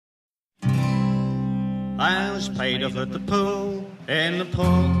I was paid off at the pool, in the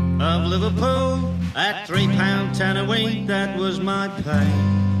port of Liverpool, at £3.10 a week, that was my pay.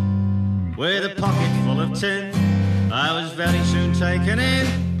 With a pocket full of tin, I was very soon taken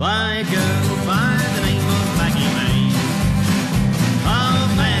in by a girl by the name of Maggie May. Oh,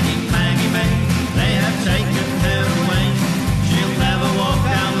 Maggie, Maggie May, they have taken her away. She'll never walk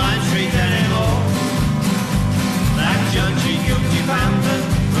down Line Street anymore. That judgy guilty found her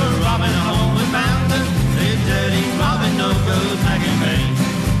for robbing a homeward bounder. The dirty robbing no good Maggie May.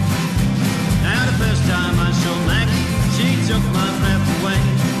 Now the first time I saw Maggie, she took my breath away.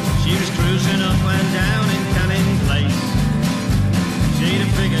 She was cruising up and down in Canning Place. She'd a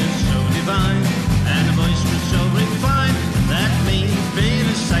figure so divine, and a voice was so refined, that me, being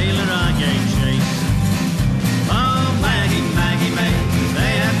a sailor, I gave chase. Oh, Maggie, Maggie May,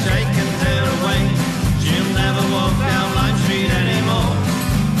 they have taken her away. She'll never walk down Line Street anymore.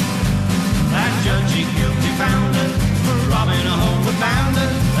 That judgy guilty found her for robbing a homeward bounder.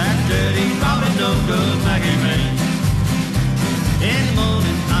 That dirty robbing no good Maggie May. In the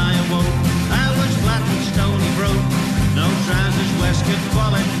morning I awoke, I was flat and stony broke. No trousers, waistcoat,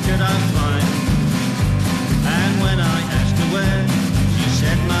 wallet could I find. And when I asked her where, she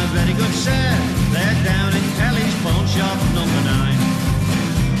said, my very good sir, they're down in Kelly's pawn shop number 9.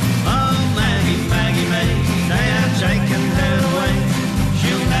 Oh, Maggie, Maggie May, they have taken her away.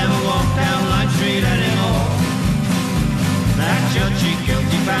 She'll never walk down Line Street anymore. That judgy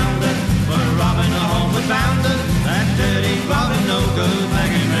guilty found her for robbing a homeward bounder. That dirty robbing no good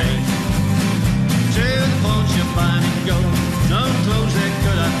Maggie May. To the pawn shop I did go, no clothes there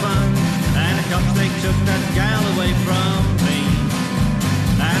could I find, and the cops they took that gal away from me.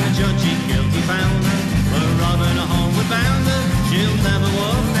 And the judgy guilty found her for robbing a homeward bounder. She'll never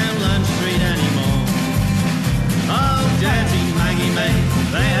walk down Line Street anymore. Oh, dirty Maggie May,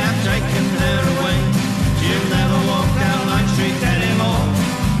 they have taken her away. She'll never walk down Line Street anymore.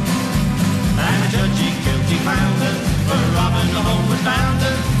 And the judgy guilty found her for robbing a homeward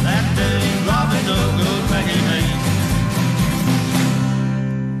bounder. That dirty robbing no good Maggie May.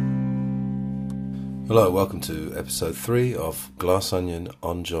 Hello, welcome to episode 3 of Glass Onion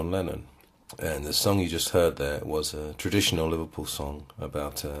on John Lennon. And the song you just heard there was a traditional Liverpool song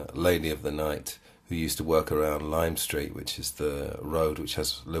about a lady of the night who used to work around Lime Street, which is the road which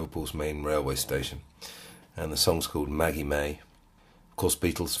has Liverpool's main railway station. And the song's called Maggie May. Of course,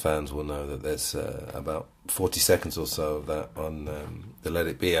 Beatles fans will know that there's about 40 seconds or so of that on the Let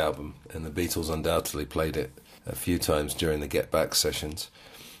It Be album, and the Beatles undoubtedly played it a few times during the Get Back sessions.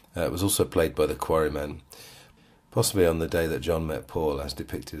 It was also played by the Quarrymen, possibly on the day that John met Paul, as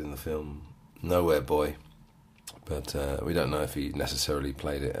depicted in the film Nowhere Boy, but we don't know if he necessarily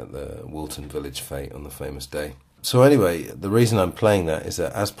played it at the Woolton Village Fete on the famous day. So anyway, the reason I'm playing that is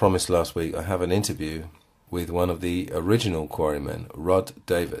that, as promised last week, I have an interview with one of the original Quarrymen, Rod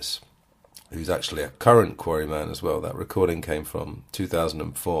Davis, who's actually a current Quarryman as well. That recording came from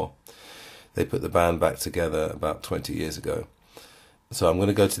 2004. They put the band back together about 20 years ago. So I'm going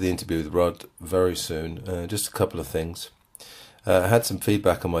to go to the interview with Rod very soon. Just a couple of things. I had some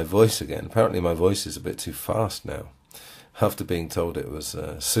feedback on my voice again. Apparently my voice is a bit too fast now, after being told it was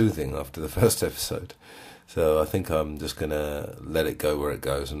soothing after the first episode. So I think I'm just going to let it go where it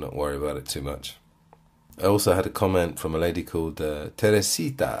goes and not worry about it too much. I also had a comment from a lady called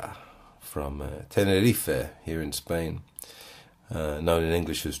Teresita from Tenerife here in Spain, known in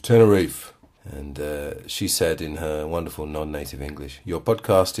English as Tenerife. And she said in her wonderful non-native English, "Your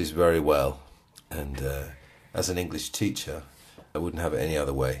podcast is very well." And as an English teacher, I wouldn't have it any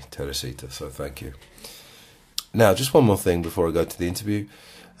other way, Teresita, so thank you. Now, just one more thing before I go to the interview.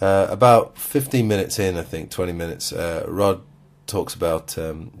 About 15 minutes in, I think, 20 minutes, Rod talks about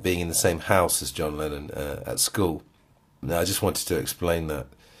being in the same house as John Lennon at school. Now, I just wanted to explain that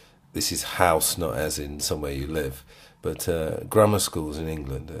this is house, not as in somewhere you live, but grammar schools in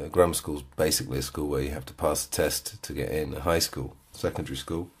England. Grammar school's basically a school where you have to pass a test to get in. High school, secondary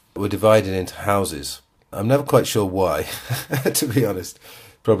school, we're divided into houses. I'm never quite sure why, to be honest.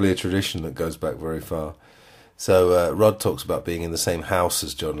 Probably a tradition that goes back very far. So Rod talks about being in the same house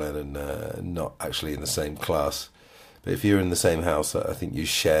as John Lennon, not actually in the same class. But if you're in the same house, I think you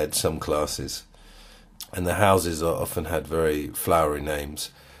shared some classes. And the houses often had very flowery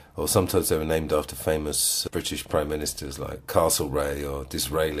names, or sometimes they were named after famous British Prime Ministers like Castlereagh or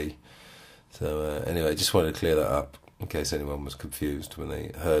Disraeli. So anyway, I just wanted to clear that up in case anyone was confused when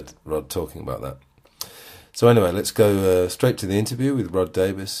they heard Rod talking about that. So anyway, let's go straight to the interview with Rod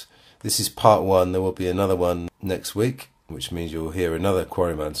Davis. This is part 1. There will be another one next week, which means you'll hear another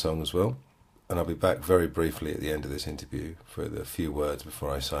Quarryman song as well. And I'll be back very briefly at the end of this interview for the few words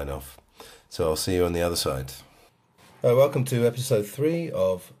before I sign off. So I'll see you on the other side. Welcome to episode 3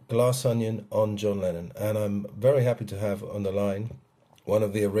 of Glass Onion on John Lennon, and I'm very happy to have on the line one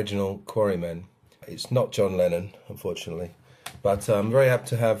of the original Quarrymen. It's not John Lennon, unfortunately, but I'm very happy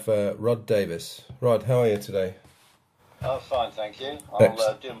to have Rod Davis. Rod, how are you today? Oh, fine, thank you.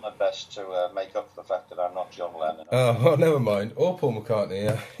 I'll do my best to make up for the fact that I'm not John Lennon. Oh, well, never mind. Or Paul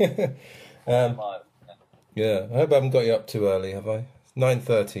McCartney, yeah. Yeah, I hope I haven't got you up too early, have I? It's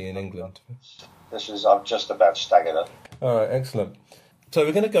 9:30 in England. I'm just about staggered up. All right, excellent. So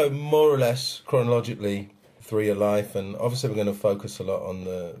we're going to go more or less chronologically through your life, and obviously we're going to focus a lot on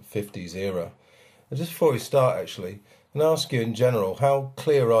the 50s era. And just before we start, actually, I'm going to ask you in general, how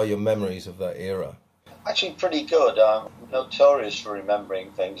clear are your memories of that era? Actually, pretty good. I'm notorious for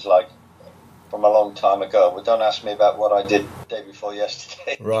remembering things like from a long time ago, but don't ask me about what I did the day before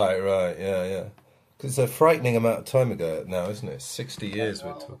yesterday. Right, yeah. Because it's a frightening amount of time ago now, isn't it? 60 years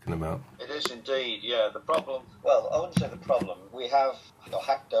we're talking about. It is indeed, yeah. The problem, well, I wouldn't say the problem. We have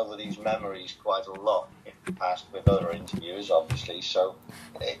hacked over these memories quite a lot in the past with other interviews, obviously, so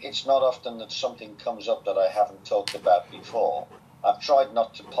it's not often that something comes up that I haven't talked about before. I've tried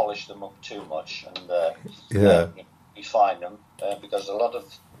not to polish them up too much and refine them, because a lot of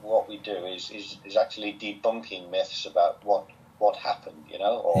what we do is actually debunking myths about what happened,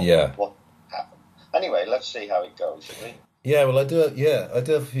 or what happened. Anyway, let's see how it goes, shall we? Yeah, well, I do have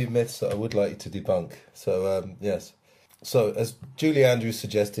a few myths that I would like you to debunk. So, yes. So, as Julie Andrews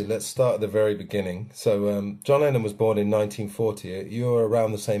suggested, let's start at the very beginning. So, John Lennon was born in 1940. You're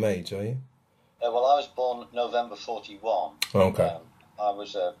around the same age, are you? Well, I was born November 41. Okay. I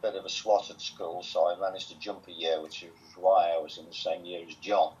was a bit of a swot at school, so I managed to jump a year, which is why I was in the same year as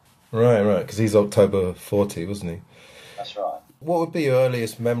John. Right, because he's October 40, wasn't he? That's right. What would be your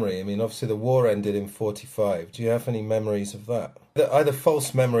earliest memory? I mean, obviously the war ended in 45. Do you have any memories of that? Either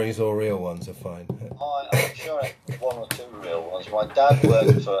false memories or real ones are fine. I'm sure I have one or two real ones. My dad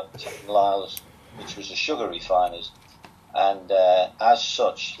worked for Lyle's, which was a sugar refiners, and as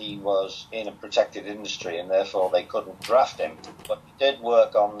such he was in a protected industry, and therefore they couldn't draft him. But he did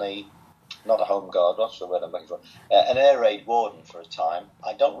work on not a home guard, what's the word I'm looking for? An air raid warden for a time.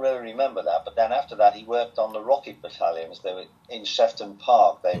 I don't really remember that, but then after that he worked on the rocket battalions. They were in Sefton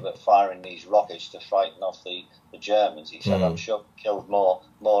Park. They were firing these rockets to frighten off the Germans. He said, I'm sure we killed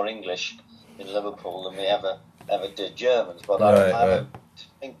more English in Liverpool than we ever did Germans. But I have a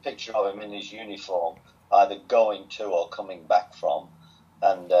distinct picture of him in his uniform, either going to or coming back from.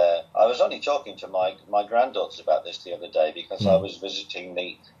 And I was only talking to my granddaughters about this the other day, because I was visiting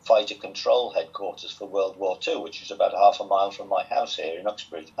the fighter control headquarters for World War II, which is about half a mile from my house here in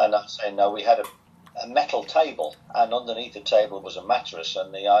Uxbridge. And I was saying, no, we had a metal table, and underneath the table was a mattress,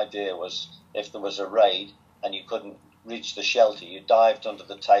 and the idea was if there was a raid and you couldn't reach the shelter, you dived under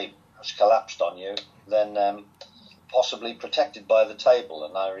the table, it was collapsed on you, then possibly protected by the table.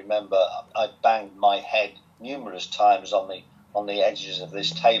 And I remember I banged my head numerous times on the edges of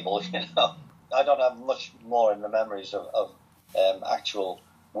this table, I don't have much more in the memories of actual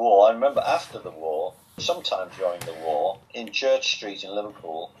war. I remember after the war, sometime during the war, in Church Street in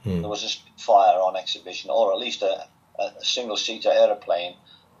Liverpool, there was a Spitfire on exhibition, or at least a single-seater aeroplane,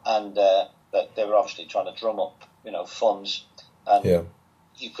 and that they were obviously trying to drum up, funds, and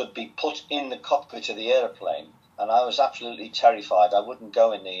you could be put in the cockpit of the aeroplane, and I was absolutely terrified. I wouldn't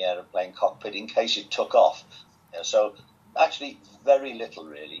go in the aeroplane cockpit in case it took off. So actually very little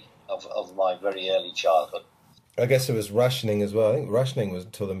really of my very early childhood. I guess it was rationing as well. I think rationing was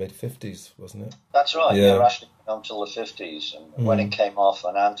until the mid-50s, wasn't it? That's right, yeah, rationing until the 50s. And when it came off,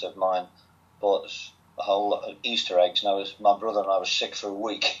 an aunt of mine bought us a whole lot of Easter eggs, and my brother and I was sick for a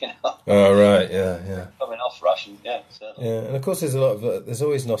week, Oh, right, yeah. Coming off ration, yeah, certainly. Yeah, and of course there's there's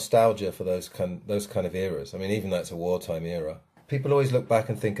always nostalgia for those kind of eras. I mean, even though it's a wartime era, people always look back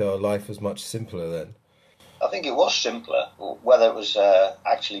and think, oh, life was much simpler then. I think it was simpler. Whether it was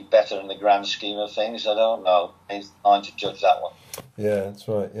actually better in the grand scheme of things, I don't know. It's time to judge that one. Yeah, that's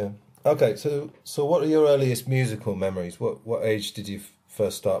right, yeah. Okay, so what are your earliest musical memories? What age did you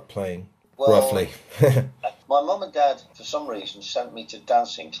first start playing, roughly? My mum and dad, for some reason, sent me to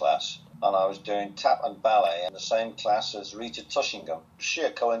dancing class, and I was doing tap and ballet in the same class as Rita Tushingham. Sheer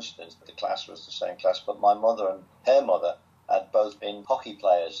coincidence that the class was the same class, but my mother and her mother had both been hockey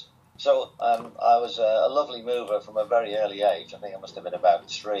players. So I was a lovely mover from a very early age. I think I must have been about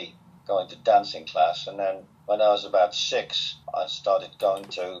 3, going to dancing class. And then when I was about 6, I started going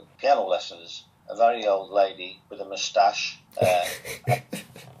to piano lessons. A very old lady with a moustache.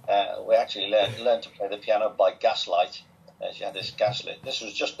 We actually learned to play the piano by gaslight. She had this gaslit. This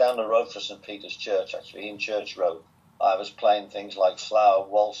was just down the road for St. Peter's Church, actually, in Church Road. I was playing things like flower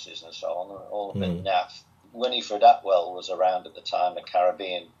waltzes and so on, all a bit naff. Winifred Atwell was around at the time, a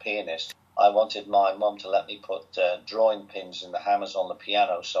Caribbean pianist. I wanted my mum to let me put drawing pins in the hammers on the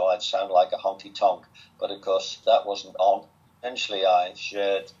piano so I'd sound like a honky-tonk, but of course that wasn't on. Eventually I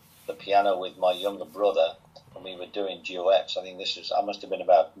shared the piano with my younger brother, and we were doing duets. I think I must have been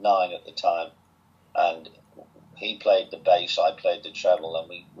about 9 at the time, and he played the bass, I played the treble, and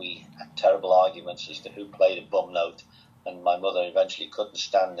we had terrible arguments as to who played a bum note, and my mother eventually couldn't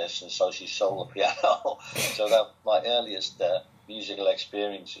stand this, and so she sold the piano. So that was my earliest musical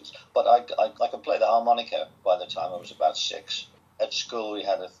experiences. But I could play the harmonica by the time I was about 6. At school we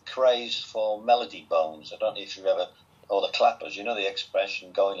had a craze for melody bones. I don't know if you've ever, or the clappers, you know the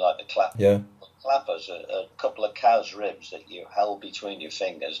expression, going like the clap. Yeah. Clappers are a couple of cow's ribs that you held between your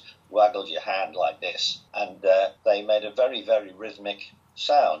fingers, waggled your hand like this, and they made a very, very rhythmic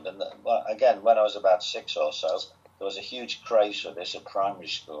sound. And again, when I was about 6 or so, there was a huge craze for this at primary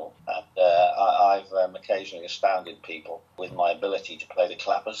school, and I've occasionally astounded people with my ability to play the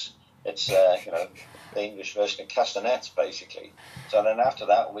clappers. It's the English version of castanets, basically. So then after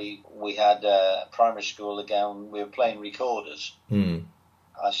that, we had primary school again. We were playing recorders.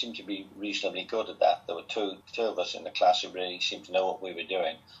 I seemed to be reasonably good at that. There were two of us in the class who really seemed to know what we were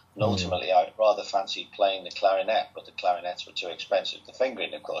doing. And ultimately, I rather fancied playing the clarinet, but the clarinets were too expensive. The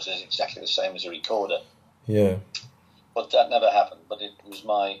fingering, of course, is exactly the same as a recorder. Yeah. But that never happened. But it was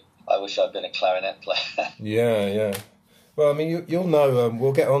I wish I'd been a clarinet player. Yeah. Well, I mean, you'll know,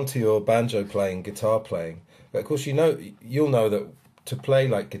 we'll get on to your banjo playing, guitar playing. But of course, you'll know that to play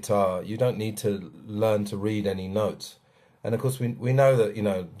like guitar, you don't need to learn to read any notes. And of course, we know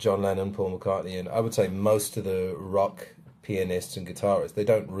that, John Lennon, Paul McCartney, and I would say most of the rock pianists and guitarists, they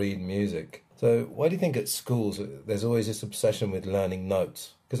don't read music. So why do you think at schools there's always this obsession with learning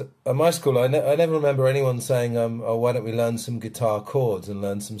notes? Because at my school, I never remember anyone saying, why don't we learn some guitar chords and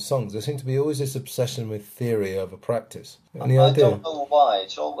learn some songs? There seemed to be always this obsession with theory over practice. Any idea? I don't know why.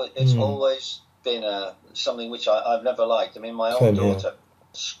 It's always been something which I've never liked. I mean, my own daughter,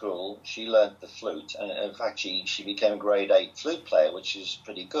 school, she learned the flute, and in fact she became a grade 8 flute player, which is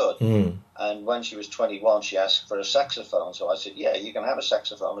pretty good. And when she was 21, she asked for a saxophone, so I said, yeah, you can have a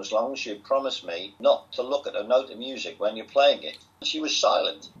saxophone as long as you promise me not to look at a note of music when you're playing it. She was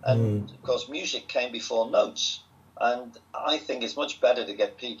silent, and of course music came before notes, and I think it's much better to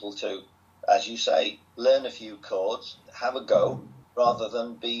get people to, as you say, learn a few chords, have a go, rather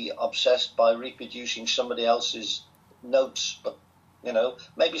than be obsessed by reproducing somebody else's notes. But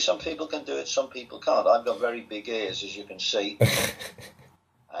maybe some people can do it, some people can't. I've got very big ears, as you can see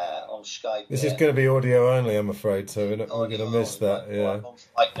on Skype. This is going to be audio only, I'm afraid, so we're going to miss that. Yeah.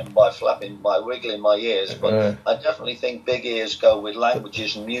 I'm fighting by wiggling my ears, but I definitely think big ears go with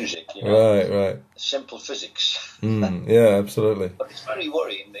languages and music. Right. Simple physics. Yeah, absolutely. But it's very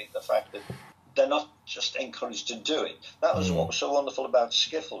worrying, the fact that they're not just encouraged to do it. That was what was so wonderful about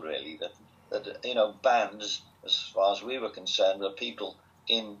skiffle, really, that bands, as far as we were concerned, were people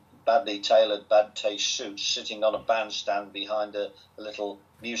in badly tailored, bad taste suits sitting on a bandstand behind a little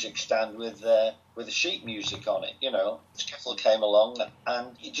music stand with sheet music on it. Skiffle came along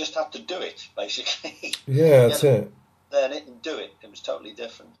and you just had to do it, basically. Yeah, that's it. Learn it and do it. It was totally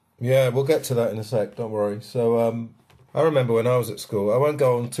different. Yeah, we'll get to that in a sec, don't worry. So I remember when I was at school, I won't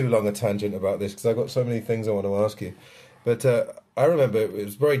go on too long a tangent about this because I've got so many things I want to ask you, but I remember it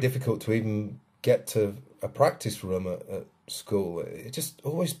was very difficult to even get to a practice room at school. It just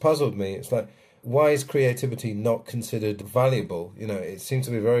always puzzled me. It's like, why is creativity not considered valuable? It seems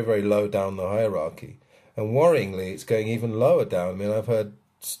to be very, very low down the hierarchy. And worryingly, it's going even lower down. I mean, I've heard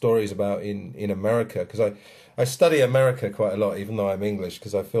stories about in America, because I study America quite a lot, even though I'm English,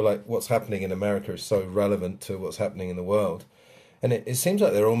 because I feel like what's happening in America is so relevant to what's happening in the world. And it seems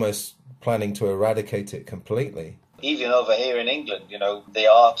like they're almost planning to eradicate it completely. Even over here in England, the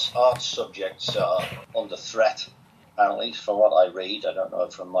arts subjects are under threat, apparently, from what I read. I don't know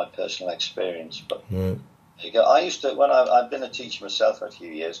from my personal experience, but there you go. I used to, I've been a teacher myself for a few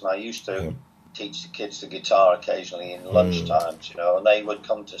years, and I used to teach the kids the guitar occasionally in lunchtimes, and they would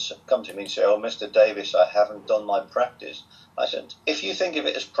come to me and say, "Oh, Mr. Davis, I haven't done my practice." I said, "If you think of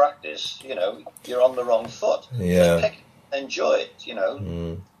it as practice, you're on the wrong foot. Yeah. Just pick it, enjoy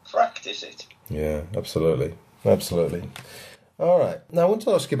it, practice it." Yeah, absolutely. All right. Now, I want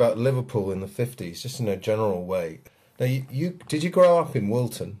to ask you about Liverpool in the 50s, just in a general way. Now, did you grow up in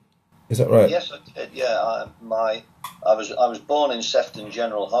Woolton? Is that right? Yes, I did. Yeah, I was born in Sefton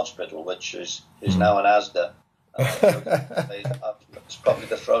General Hospital, which is now an Asda. It's probably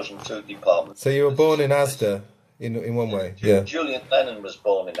the frozen food department. So you were born in Asda. in one way. Yeah. Julian Lennon was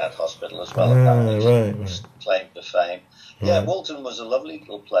born in that hospital as well. Right. Claim to fame. Yeah, Woolton was a lovely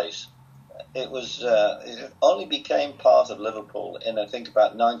little place. It was. It only became part of Liverpool in, I think,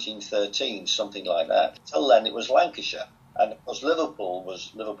 about 1913, something like that. Till then, it was Lancashire, and of course, Liverpool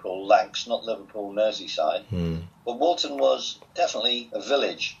was Liverpool Lancs, not Liverpool Merseyside. But Woolton was definitely a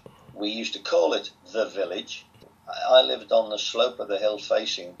village. We used to call it the village. I lived on the slope of the hill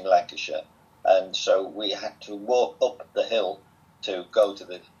facing Lancashire, and so we had to walk up the hill to go to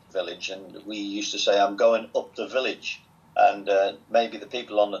the village, and we used to say, "I'm going up the village." And maybe the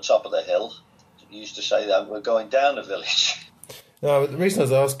people on the top of the hill used to say that we're going down the village. No, the reason I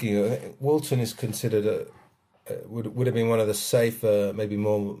was asking you, I think Woolton is considered would have been one of the safer, maybe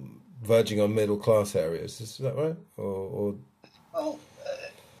more verging on middle class areas. Is that right? Or... Well,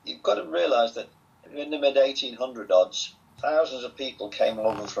 you've got to realise that in the mid 1800 odds, thousands of people came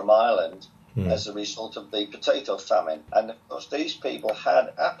over from Ireland as a result of the potato famine, and of course these people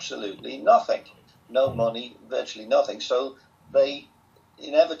had absolutely nothing. No money, virtually nothing. So they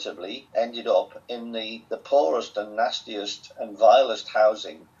inevitably ended up in the poorest and nastiest and vilest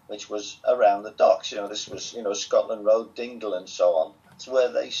housing, which was around the docks. This was, Scotland Road, Dingle and so on. That's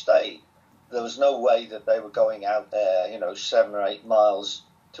where they stayed. There was no way that they were going out there, 7 or 8 miles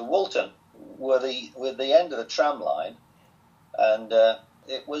to Woolton, with the end of the tram line. And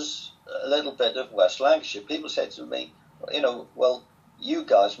it was a little bit of West Lancashire. People said to me, well, you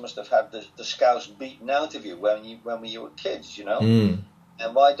guys must have had the Scouse beaten out of you when you were kids,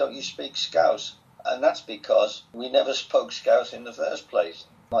 And why don't you speak Scouse? And that's because we never spoke Scouse in the first place.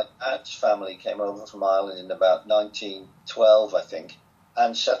 My aunt's family came over from Ireland in about 1912, I think,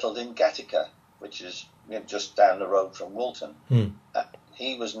 and settled in Gattaca, which is just down the road from Woolton.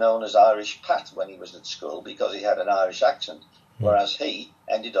 He was known as Irish Pat when he was at school because he had an Irish accent, whereas he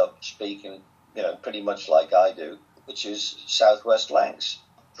ended up speaking, pretty much like I do, which is Southwest Lancs.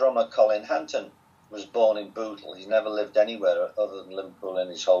 Drummer Colin Hanton was born in Bootle. He's never lived anywhere other than Liverpool in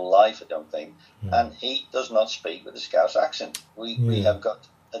his whole life, I don't think. And he does not speak with a Scouse accent. We have got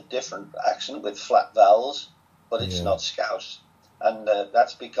a different accent with flat vowels, but it's not Scouse. And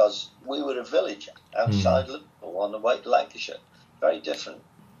that's because we were a village outside Liverpool on the way to Lancashire. Very different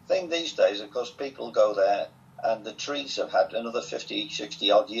thing these days. Of course, people go there and the trees have had another 50,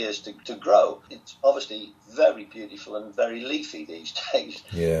 60 odd years to grow. It's obviously very beautiful and very leafy these days.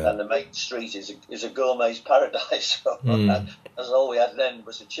 Yeah. And the main street is a gourmet's paradise. So that's all we had then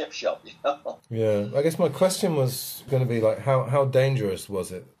was a chip shop, Yeah, I guess my question was going to be like, how dangerous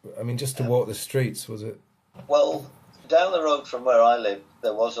was it? I mean, just to walk the streets, was it? Well, down the road from where I lived,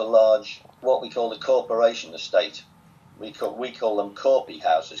 there was a large, what we call the corporation estate. We call them corpy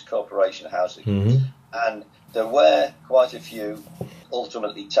houses, corporation houses. And there were quite a few,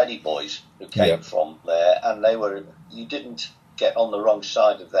 ultimately, teddy boys who came from there, and you didn't get on the wrong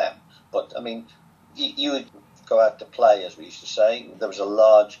side of them. But, I mean, you would go out to play, as we used to say. There was a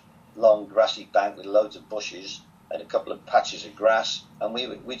large, long, grassy bank with loads of bushes and a couple of patches of grass, and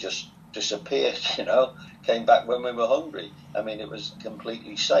we just disappeared, came back when we were hungry. I mean, it was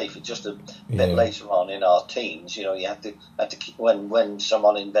completely safe. It's just a bit later on in our teens, you had to when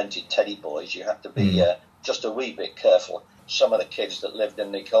someone invented teddy boys, you had to be just a wee bit careful. Some of the kids that lived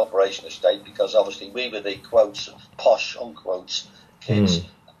in the corporation estate, because obviously we were the quotes, posh, unquotes, kids,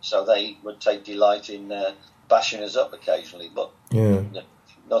 so they would take delight in bashing us up occasionally, but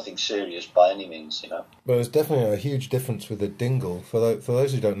nothing serious by any means, But there's definitely a huge difference with the Dingle. For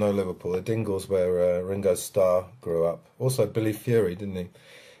those who don't know Liverpool, the Dingle's where Ringo Starr grew up. Also Billy Fury, didn't he?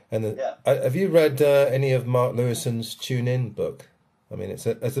 And have you read any of Mark Lewison's Tune In book? I mean, it's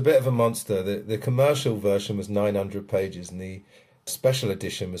a bit of a monster. The commercial version was 900 pages, and the special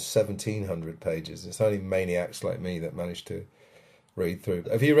edition was 1,700 pages. It's only maniacs like me that managed to read through.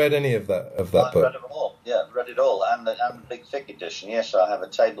 Have you read any of that book? I've read them all. Yeah, read it all, and the big thick edition. Yes, I have a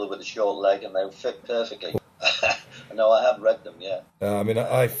table with a short leg, and they fit perfectly. No, I have read them. Yeah. I mean,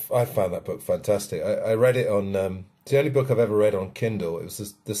 I found that book fantastic. I read it on. It's the only book I've ever read on Kindle. It was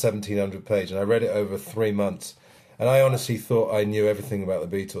the 1,700 page, and I read it over 3 months. And I honestly thought I knew everything about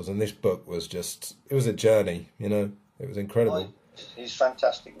the Beatles, and this book was it was a journey, It was incredible. Well, he's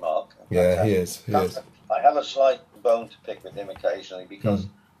fantastic, Mark. Yeah, he is. I have a slight bone to pick with him occasionally because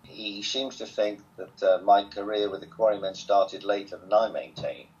he seems to think that my career with the Quarrymen started later than I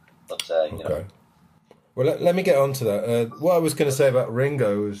maintain. But, okay. Well, let me get on to that. What I was going to say about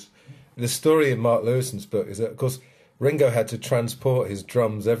Ringo was the story in Mark Lewison's book is that, of course, Ringo had to transport his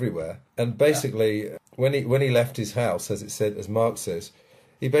drums everywhere. And basically, when he left his house, as Mark says,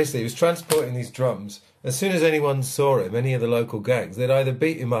 he was transporting these drums. As soon as anyone saw him, any of the local gangs, they'd either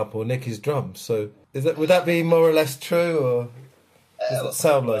beat him up or nick his drums. So Would that be more or less true, or does it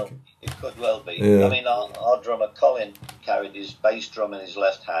sound like it? It could well be. Yeah. I mean, our drummer Colin carried his bass drum in his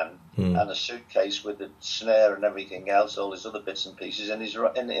left hand and a suitcase with the snare and everything else, all his other bits and pieces, in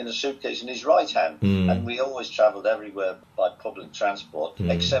a suitcase in his right hand. And we always travelled everywhere by public transport,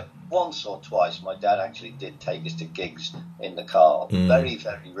 except once or twice my dad actually did take us to gigs in the car. Very,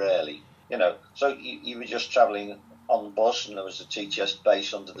 very rarely. You know, so you were just travelling on the bus and there was a tea-chest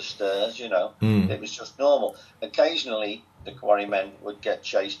bass under the stairs, you know. It was just normal. Occasionally the Quarrymen would get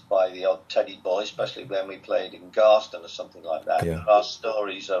chased by the odd Teddy boy, especially when we played in Garston or something like that. Yeah. There are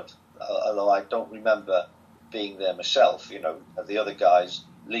stories of, although I don't remember being there myself, you know, of the other guys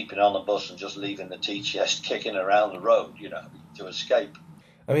leaping on the bus and just leaving the tea-chest kicking around the road, you know, to escape.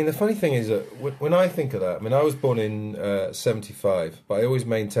 I mean, the funny thing is that when I think of that, I mean, I was born in 75, but I always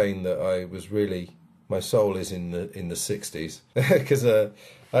maintain that I was really, my soul is in the 60s, because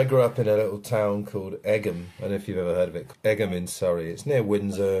I grew up in a little town called Egham. I don't know if you've ever heard of it. Egham in Surrey. It's near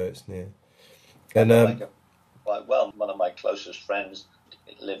Windsor. It's near. And well, one of my closest friends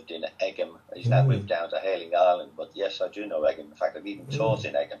lived in Egham. He's now moved down to Hayling Island. But yes, I do know Egham. In fact, I've even taught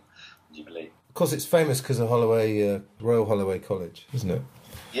in Egham. Would you believe? Of course, it's famous because of Holloway, Royal Holloway College, isn't it?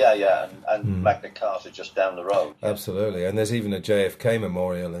 Yeah, and Magna Carta just down the road. Absolutely, and there's even a JFK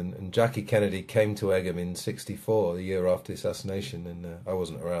memorial, and Jackie Kennedy came to Egham in '64, the year after the assassination, and I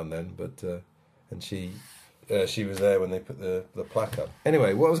wasn't around then, but and she was there when they put the plaque up.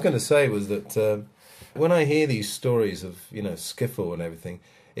 Anyway, what I was going to say was that when I hear these stories of, you know, skiffle and everything,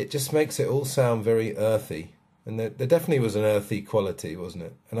 it just makes it all sound very earthy. And there definitely was an earthy quality, wasn't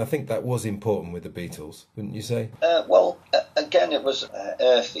it? And I think that was important with the Beatles, wouldn't you say? Again, it was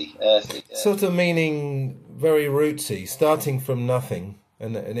earthy. Sort of meaning very rootsy, starting from nothing.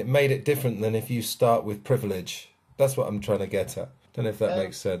 And it made it different than if you start with privilege. That's what I'm trying to get at. Don't know if that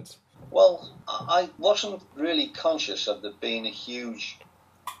makes sense. Well, I wasn't really conscious of there being a huge...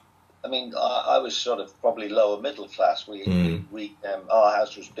 I mean, I was sort of probably lower middle class. Our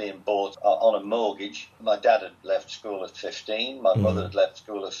house was being bought on a mortgage. My dad had left school at 15. My mother had left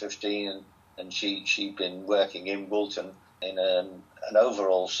school at 15, and she'd been working in Woolton in an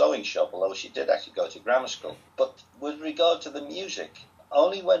overall sewing shop, although she did actually go to grammar school. But with regard to the music,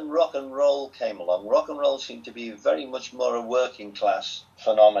 only when rock and roll came along, rock and roll seemed to be very much more a working class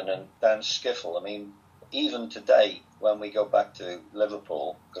phenomenon than skiffle. I mean, even today, when we go back to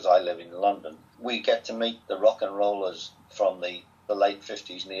Liverpool, because I live in London, we get to meet the rock and rollers from the late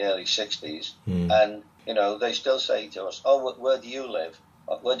 50s and the early 60s. And, you know, they still say to us, oh, where do you live?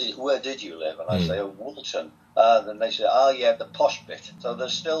 Where did you live? And I say, oh, Woolton. Then they say, oh, yeah, the posh bit. So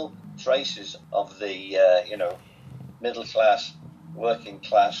there's still traces of the, you know, middle class, working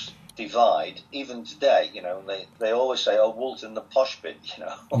class divide, even today. You know, they always say, oh, Woolton, the posh bit, you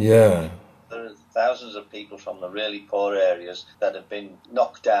know. Yeah. There are thousands of people from the really poor areas that have been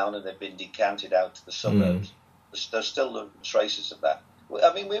knocked down and they've been decanted out to the suburbs. There's still the traces of that.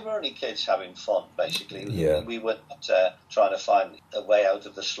 I mean, we were only kids having fun, basically. Yeah. We weren't trying to find a way out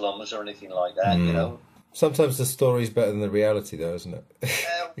of the slums or anything like that, you know. Sometimes the story's better than the reality, though, isn't it?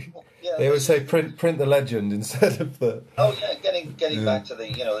 Yeah, they always say print the legend instead of the... Oh, yeah, getting back to the,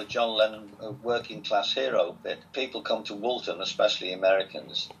 you know, the John Lennon working class hero bit. People come to Woolton, especially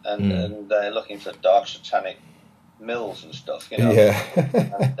Americans, and they're looking for dark satanic mills and stuff, you know. Yeah.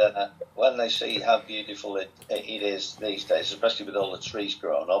 And when they see how beautiful it is these days, especially with all the trees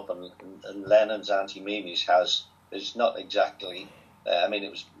growing up, and Lennon's Auntie Mimi's house is not exactly... I mean, it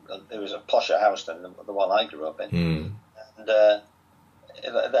was a posher house than the one I grew up in. And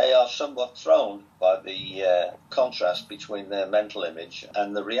they are somewhat thrown by the contrast between their mental image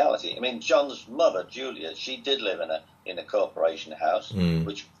and the reality. I mean, John's mother, Julia, she did live in a corporation house, which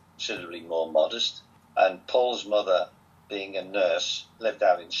was considerably more modest. And Paul's mother, being a nurse, lived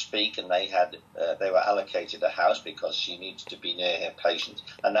out in Speke, and they were allocated a house because she needed to be near her patients.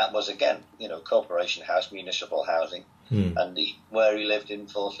 And that was, again, you know, corporation house, municipal housing. And where he lived in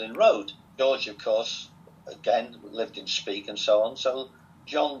Forslin Road. George, of course, again, lived in Speke and so on. So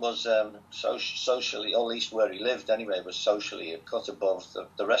John was socially, or at least where he lived anyway, was socially a cut above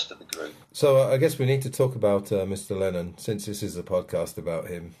the rest of the group. So I guess we need to talk about Mr. Lennon, since this is a podcast about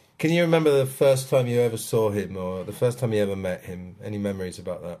him. Can you remember the first time you ever saw him, or the first time you ever met him? Any memories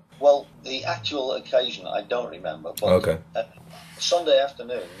about that? Well, the actual occasion I don't remember. But okay. Sunday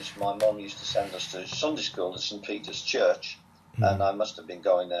afternoons, my mum used to send us to Sunday school at St. Peter's Church, and I must have been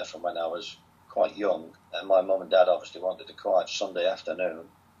going there from when I was quite young. And my mum and dad obviously wanted a quiet Sunday afternoon.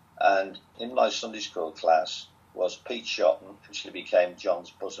 And in my Sunday school class was Pete Shotton, who actually became John's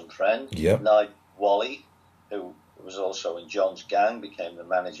bosom friend, yep. Nigel Wally, who was also in John's gang, became the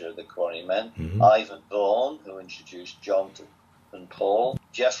manager of the Quarrymen. Mm-hmm. Ivan Vaughan, who introduced John and Paul.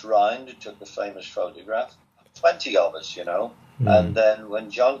 Jeff Ryan, who took the famous photograph. 20 of us, you know. Mm. And then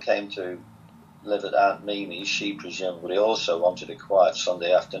when John came to live at Aunt Mimi's, she presumably also wanted a quiet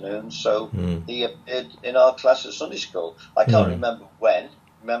Sunday afternoon, so he appeared in our class at Sunday school. I can't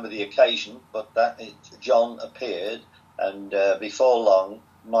remember the occasion, but John appeared, and before long,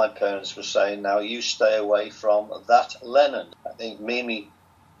 my parents were saying, now you stay away from that Lennon. I think Mimi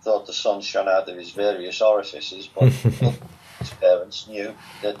thought the sun shone out of his various orifices, but his parents knew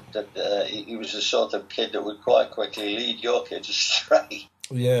that he was the sort of kid that would quite quickly lead your kids astray.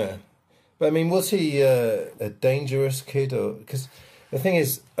 Yeah. But I mean, was he a dangerous kid? Or because the thing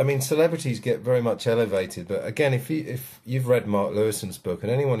is, I mean, celebrities get very much elevated. But again, if you've read Mark Lewison's book,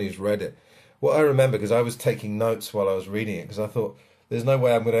 and anyone who's read it, what I remember, because I was taking notes while I was reading it, because I thought, there's no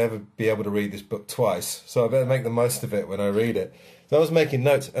way I'm going to ever be able to read this book twice, so I better make the most of it when I read it. So I was making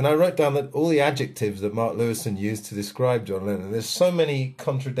notes, and I wrote down that all the adjectives that Mark Lewison used to describe John Lennon, there's so many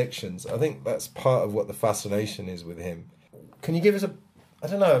contradictions. I think that's part of what the fascination is with him. Can you give us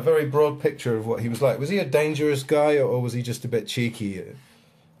a very broad picture of what he was like? Was he a dangerous guy, or was he just a bit cheeky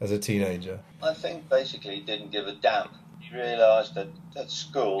as a teenager? I think basically he didn't give a damn. He realised that at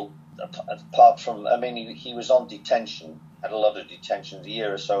school, apart from, I mean, he was on detention, had a lot of detentions. A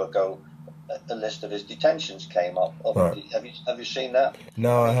year or so ago, a list of his detentions came up. Right. Have you seen that?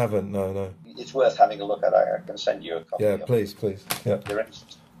 No, I haven't. No. It's worth having a look at. I can send you a copy. Yeah, please. Yeah.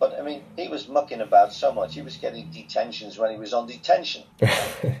 But I mean, he was mucking about so much. He was getting detentions when he was on detention.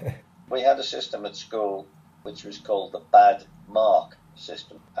 We had a system at school which was called the bad mark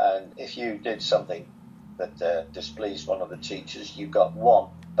system, and if you did something that displeased one of the teachers, you got one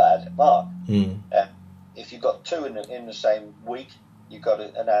bad mark. If you got two in the same week, you got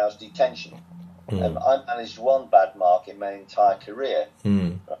an hour's detention. I managed one bad mark in my entire career.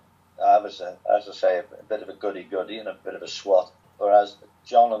 I was, as I say, a bit of a goody-goody and a bit of a swat, whereas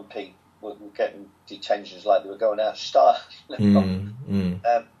John and Pete were getting detentions like they were going out of style.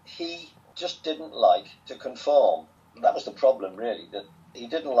 He just didn't like to conform. That was the problem, really, that he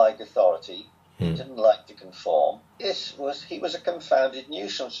didn't like authority. He didn't like to conform. He was a confounded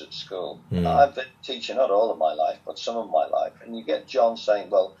nuisance at school. I've been teaching not all of my life, but some of my life. And you get John saying,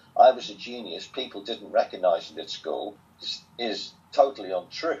 well, I was a genius, people didn't recognise it at school, is totally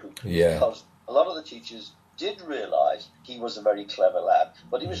untrue. Yeah. Because a lot of the teachers did realise he was a very clever lad,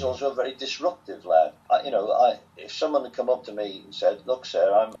 but he was also a very disruptive lad. If someone had come up to me and said, look,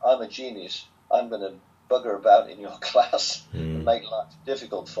 sir, I'm a genius, I'm going to bugger about in your class and make life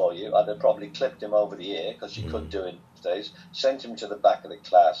difficult for you, I'd have probably clipped him over the ear, because you could do it these days, sent him to the back of the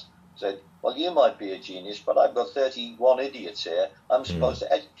class, said, well, you might be a genius, but I've got 31 idiots here, I'm supposed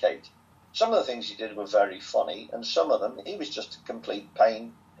to educate. Some of the things he did were very funny, and some of them, he was just a complete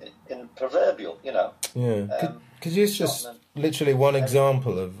pain in proverbial, Yeah. Could you just literally one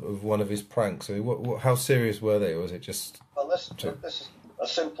example of one of his pranks? I mean, how serious were they, or was it just... Well, this is a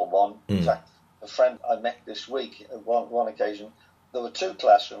simple one. In fact, a friend I met this week, at one occasion, there were two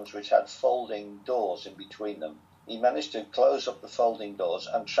classrooms which had folding doors in between them. He managed to close up the folding doors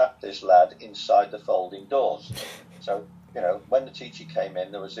and trap this lad inside the folding doors. So, when the teacher came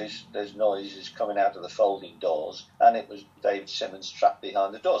in, there was there's noises coming out of the folding doors, and it was David Simmons trapped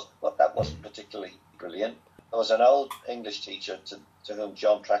behind the doors. Well, that wasn't particularly brilliant. There was an old English teacher to whom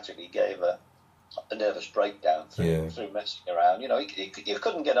John practically gave a nervous breakdown through messing around. You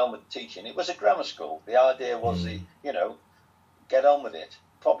couldn't get on with teaching. It was a grammar school. The idea was get on with it.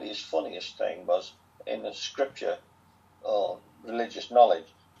 Probably his funniest thing was in the scripture or religious knowledge.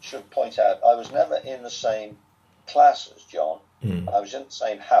 Should point out, I was never in the same class as John. I was in the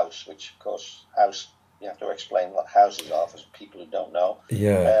same house, which of course you have to explain what houses are for people who don't know.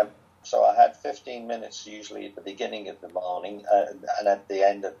 So I had 15 minutes usually at the beginning of the morning and at the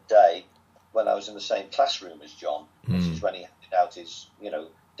end of the day when I was in the same classroom as John, which is when he handed out his,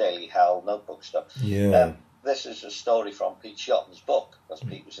 Daily Howl notebook stuff. This is a story from Pete Shotton's book, because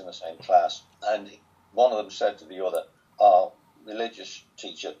Pete was in the same class. And one of them said to the other, our religious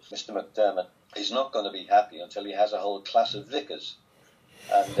teacher, Mr. McDermott, is not going to be happy until he has a whole class of vicars.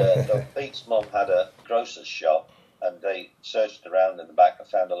 And Pete's mum had a grocer's shop, and they searched around in the back and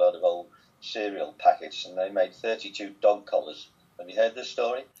found a load of old cereal packets, and they made 32 dog collars. Have you heard this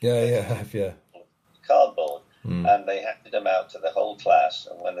story? Yeah, I have, yeah. Cardboard. And they handed them out to the whole class,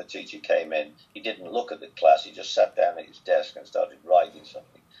 and when the teacher came in, he didn't look at the class, he just sat down at his desk and started writing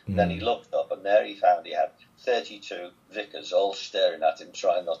something. Then he looked up, and there he found he had 32 vicars all staring at him,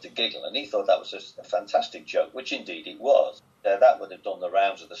 trying not to giggle, and he thought that was a fantastic joke, which indeed it was. that would have done the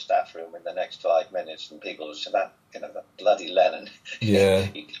rounds of the staff room in the next 5 minutes, and people would say, that bloody Lennon. Yeah.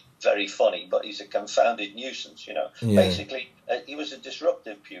 He's very funny, but he's a confounded nuisance, Yeah. Basically, he was a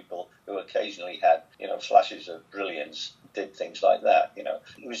disruptive pupil who occasionally had, flashes of brilliance, did things like that,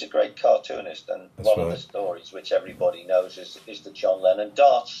 He was a great cartoonist, and one of the stories which everybody knows is the John Lennon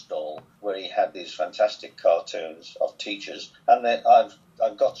dart stall, where he had these fantastic cartoons of teachers, and then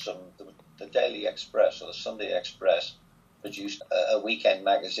I've got some. The Daily Express or the Sunday Express produced a weekend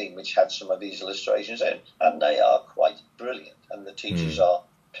magazine which had some of these illustrations in, and they are quite brilliant, and the teachers are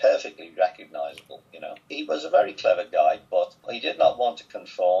perfectly recognisable, He was a very clever guy, but he did not want to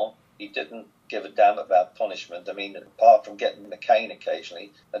conform. He didn't give a damn about punishment. I mean, apart from getting the cane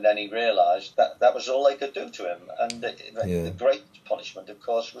occasionally, and then he realised that was all they could do to him. And the great punishment, of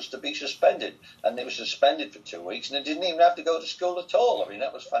course, was to be suspended. And he was suspended for 2 weeks, and he didn't even have to go to school at all. I mean,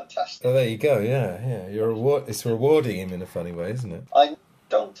 that was fantastic. Oh, there you go, yeah. It's rewarding him in a funny way, isn't it? I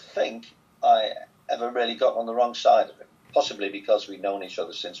don't think I ever really got on the wrong side of him, possibly because we've known each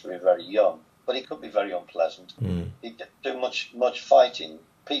other since we were very young. But he could be very unpleasant. He didn't do much fighting.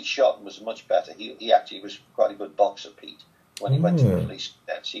 Pete Shotton was much better. He actually was quite a good boxer, Pete. When he went to the police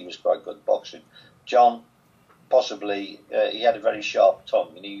cadets, he was quite a good boxer. John, possibly, he had a very sharp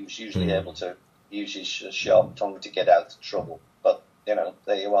tongue, and he was usually able to use his sharp tongue to get out of trouble. But, there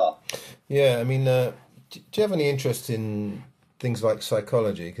you are. Yeah, I mean, do you have any interest in things like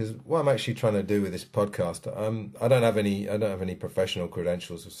psychology? Because what I'm actually trying to do with this podcast, I don't have any professional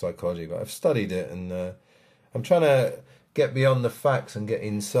credentials of psychology, but I've studied it, and I'm trying to get beyond the facts and get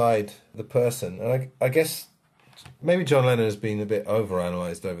inside the person. And I guess maybe John Lennon has been a bit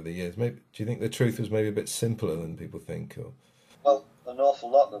overanalyzed over the years. Maybe, do you think the truth was maybe a bit simpler than people think? Or? Well, an awful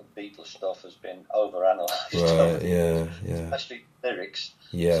lot of Beatles stuff has been overanalyzed. Right, yeah. Especially lyrics.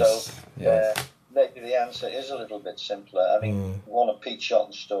 Yes. So maybe the answer is a little bit simpler. I mean, one of Pete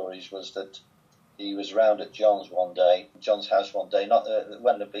Shotton's stories was that he was round at John's house one day, not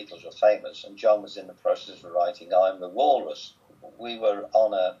when the Beatles were famous, and John was in the process of writing I'm the Walrus. We were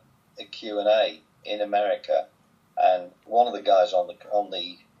on a Q&A in America, and one of the guys on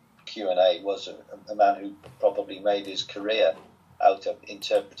the Q&A was a man who probably made his career out of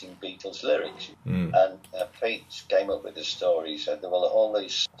interpreting Beatles lyrics. And Pete came up with this story. He said there were all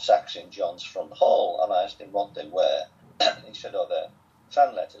these sacks in John's front hall, and I asked him what they were. He said, they're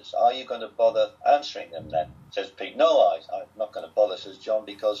fan letters. Are you going to bother answering them then? Says Pete. No, I'm not going to bother, says John,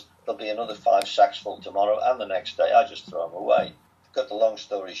 because there'll be another 5 sacks full tomorrow and the next day. I just throw them away. To cut the long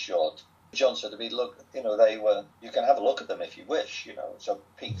story short, John said to me, look, they were, you can have a look at them if you wish, So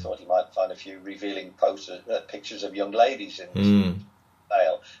Pete thought he might find a few revealing pictures of young ladies in his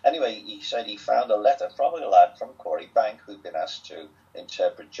mail. Anyway, he said he found a letter from a lad from Quarry Bank who'd been asked to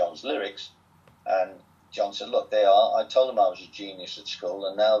interpret John's lyrics, and John said, look, they are. I told them I was a genius at school,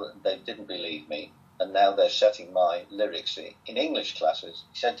 and now they didn't believe me, and now they're setting my lyrics in English classes.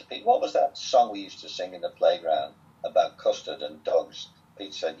 He said to Pete, what was that song we used to sing in the playground about custard and dogs?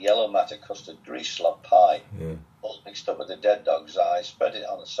 Pete said, yellow matter custard, grease slop pie, all mixed up with a dead dog's eye, spread it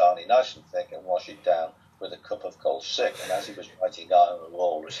on the sarnie nice and thick, and wash it down with a cup of cold sick. And as he was writing I'm a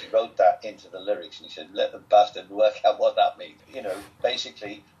Walrus, he wrote that into the lyrics, and he said, let the bastard work out what that means.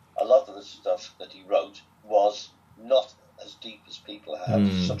 Basically, a lot of the stuff that he wrote was not as deep as people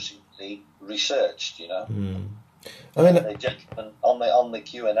have subsequently researched, I mean, the gentleman on the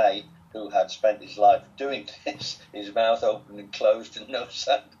Q&A who had spent his life doing this, his mouth open and closed and no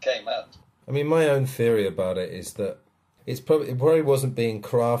sound came out. I mean, my own theory about it is that it probably wasn't being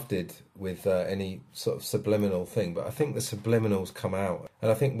crafted with any sort of subliminal thing, but I think the subliminals come out. And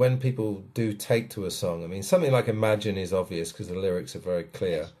I think when people do take to a song, I mean, something like Imagine is obvious because the lyrics are very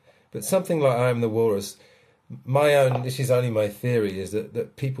clear. But something like I Am the Walrus, this is only my theory, is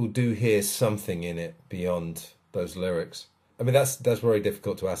that people do hear something in it beyond those lyrics. I mean, that's very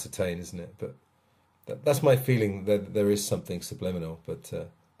difficult to ascertain, isn't it? But that's my feeling, that there is something subliminal. But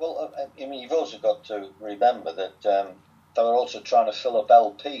well, I mean, you've also got to remember that they were also trying to fill up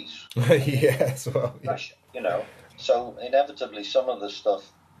LPs. Yes, well, yeah. So inevitably some of the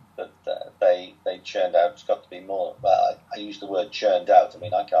stuff that they churned out has got to be more. Well, I use the word churned out. I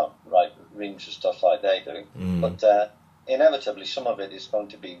mean, I can't write reams of stuff like they do, but inevitably some of it is going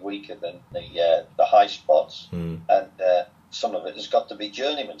to be weaker than the high spots, and some of it has got to be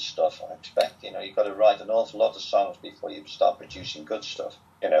journeyman stuff. I expect you've got to write an awful lot of songs before you start producing good stuff.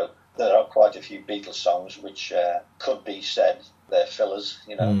 There are quite a few Beatles songs which could be said they're fillers.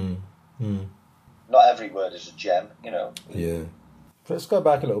 Not every word is a gem. Yeah. Let's go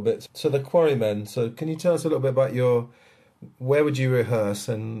back a little bit. So the Quarrymen. So can you tell us a little bit about where would you rehearse,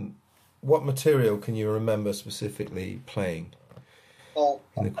 and what material can you remember specifically playing? Well,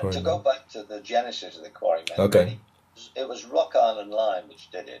 to go back to the genesis of the Quarrymen, okay, it was Rock Island Line which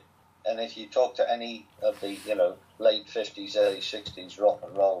did it. And if you talk to any of the, late 50s, early 60s rock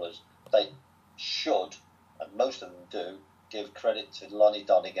and rollers, they should, and most of them do, give credit to Lonnie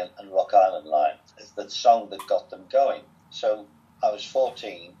Donegan and Rock Island Line. It's the song that got them going. So I was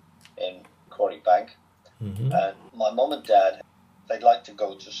 14 in Quarrybank, and my mum and dad, they'd like to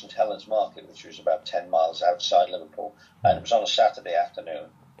go to St Helens Market, which was about 10 miles outside Liverpool, and it was on a Saturday afternoon,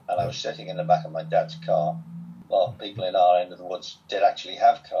 and I was sitting in the back of my dad's car. Well, people in our end of the woods did actually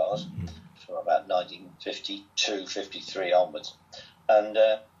have cars from about 1952, 53 onwards. And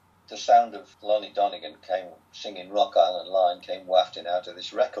the sound of Lonnie Donegan came singing Rock Island Line came wafting out of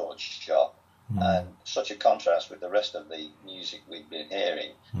this record shop. And such a contrast with the rest of the music we'd been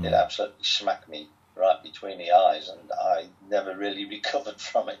hearing, it absolutely smacked me right between the eyes, and I never really recovered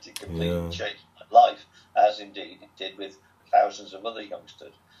from it. It completely changed my life, as indeed it did with thousands of other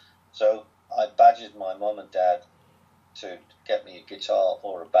youngsters. So I badgered my mum and dad to get me a guitar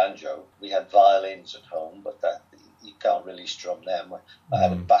or a banjo. We had violins at home, but you can't really strum them. I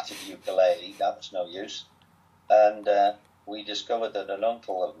had a battered ukulele, that was no use. And we discovered that an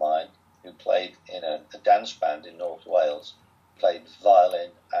uncle of mine, who played in a dance band in North Wales, played violin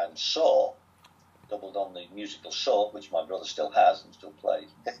and saw, doubled on the musical saw, which my brother still has and still plays.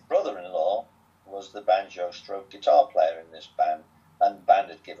 His brother-in-law was the banjo stroke guitar player in this band, and the band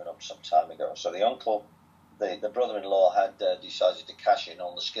had given up some time ago. So the uncle, the brother-in-law, had decided to cash in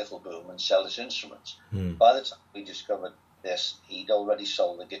on the skiffle boom and sell his instruments. By the time we discovered this, he'd already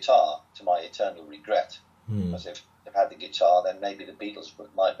sold the guitar, to my eternal regret. Because if they'd had the guitar, then maybe the Beatles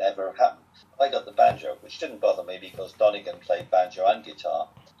might never have happened. I got the banjo, which didn't bother me because Donegan played banjo and guitar,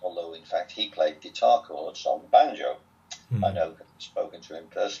 although in fact he played guitar chords on banjo. I know, I've spoken to him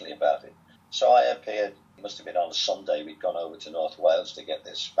personally about it. So I appeared, it must have been on a Sunday, we'd gone over to North Wales to get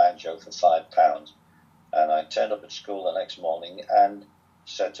this banjo for £5. And I turned up at school the next morning and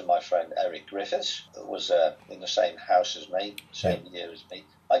said to my friend Eric Griffiths, who was in the same house as me, same year as me,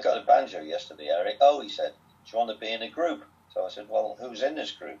 I got a banjo yesterday, Eric. Oh, he said, do you want to be in a group? So I said, well, who's in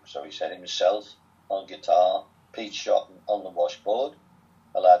this group? So he said himself on guitar, Pete Shotton on the washboard,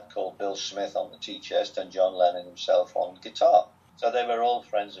 a lad called Bill Smith on the tea-chest, and John Lennon himself on guitar. So they were all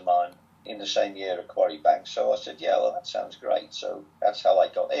friends of mine in the same year at Quarrybank. So I said, yeah, well, that sounds great. So that's how I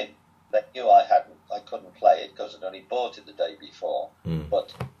got in. They knew I couldn't play it because I'd only bought it the day before.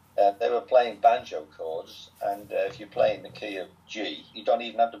 But they were playing banjo chords, and if you play in the key of G, you don't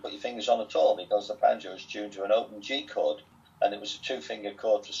even have to put your fingers on at all because the banjo is tuned to an open G chord, and it was a two-finger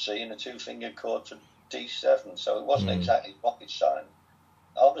chord for C and a two-finger chord for D7, so it wasn't exactly rocket science.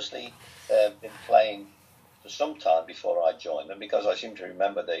 Obviously, they've been playing for some time before I joined them, because I seem to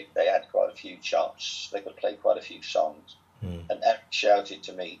remember they had quite a few charts. They could play quite a few songs. And Eric shouted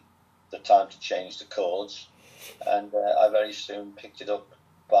to me the time to change the chords, and I very soon picked it up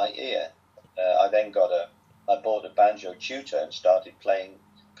by ear. I then I bought a banjo tutor and started playing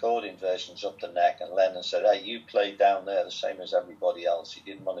chord inversions up the neck, and Lennon said, hey, you play down there the same as everybody else. He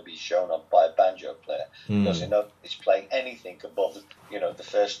didn't want to be shown up by a banjo player, because he's playing anything above the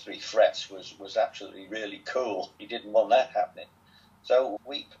first three frets was absolutely really cool. He didn't want that happening. So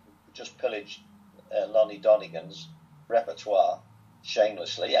we just pillaged Lonnie Donegan's repertoire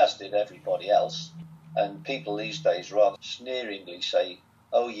shamelessly, as did everybody else. And people these days rather sneeringly say,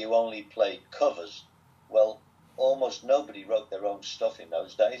 oh, you only played covers. Well, almost nobody wrote their own stuff in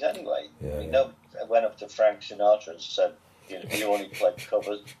those days anyway. Nobody went up to Frank Sinatra and said, you only played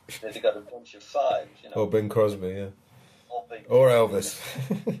covers. They'd got a bunch of fives. Or Bing Crosby, or Elvis.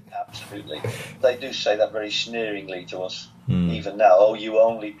 Absolutely. They do say that very sneeringly to us, even now. Oh, you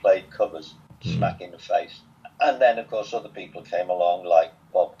only played covers. Smack in the face. And then, of course, other people came along, like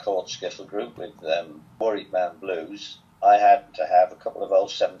Bob Court's skiffle group with Worried Man Blues. I had to have a couple of old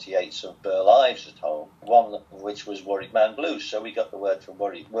 78s of Burl Ives at home, one of which was Worried Man Blues. So we got the words for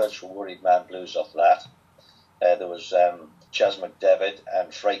Worried Man Blues off that. There was Chas McDevitt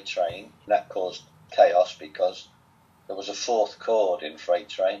and Freight Train. That caused chaos because there was a fourth chord in Freight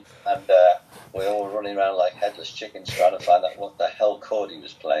Train, and we all were running around like headless chickens trying to find out what the hell chord he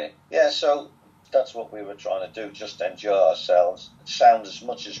was playing. Yeah, so that's what we were trying to do, just enjoy ourselves, sound as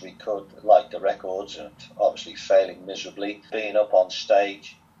much as we could like the records, and obviously failing miserably, being up on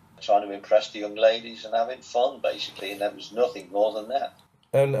stage, trying to impress the young ladies and having fun, basically, and there was nothing more than that.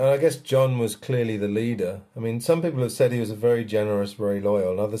 And I guess John was clearly the leader. I mean, some people have said he was a very generous, very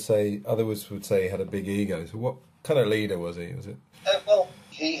loyal, and others would say he had a big ego. So what kind of leader was he? Was it? Well,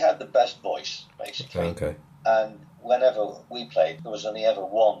 he had the best voice, basically. Okay. And whenever we played, there was only ever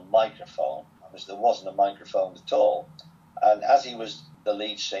one microphone, because there wasn't a microphone at all. And as he was the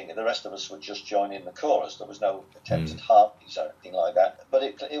lead singer, the rest of us would just join in the chorus. There was no attempted harmonies or anything like that. But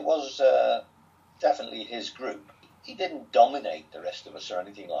it was definitely his group. He didn't dominate the rest of us or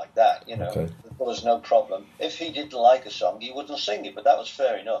anything like that, you know. Okay. There was no problem. If he didn't like a song, he wouldn't sing it, but that was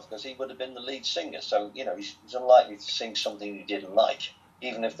fair enough, because he would have been the lead singer. So, you know, he's unlikely to sing something he didn't like.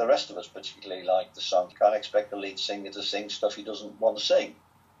 Even if the rest of us particularly liked the song, you can't expect the lead singer to sing stuff he doesn't want to sing.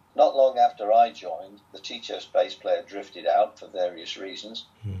 Not long after I joined, the teacher's bass player drifted out for various reasons,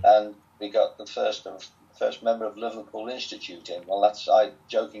 and we got the first member of Liverpool Institute in. Well, I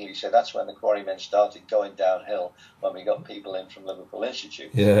jokingly say that's when the Quarrymen started going downhill, when we got people in from Liverpool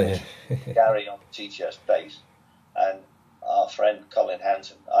Institute. Yeah. Gary on the teacher's bass, and our friend Colin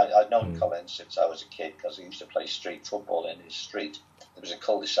Hanson. I'd known Colin since I was a kid, because he used to play street football in his street. It was a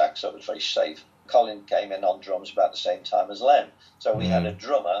cul-de-sac, so it was very safe. Colin came in on drums about the same time as Len. So we had a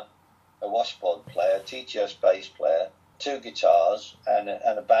drummer, a washboard player, teacher's bass player, 2 guitars, and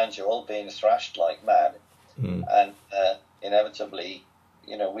a banjo, all being thrashed like mad. And inevitably,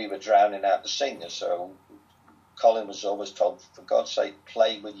 you know, we were drowning out the singers. So Colin was always told, for God's sake,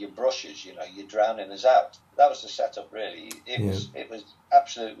 play with your brushes, you know, you're drowning us out. That was the setup, really. It was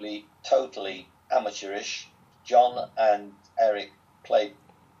absolutely, totally amateurish. John and Eric played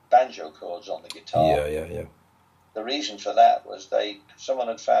banjo chords on the guitar. Yeah. The reason for that was someone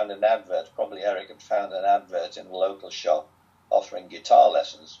had found an advert, probably Eric had found an advert in the local shop offering guitar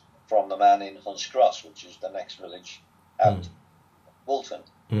lessons from the man in Hunts Cross, which is the next village out, Woolton.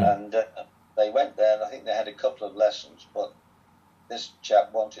 And they went there, and I think they had a couple of lessons, but this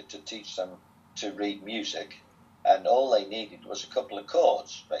chap wanted to teach them to read music, and all they needed was a couple of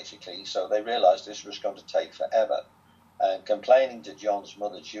chords, basically. So they realised this was going to take forever. And complaining to John's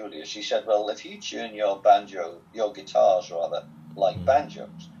mother, Julia, she said, well, if you tune your guitars rather, like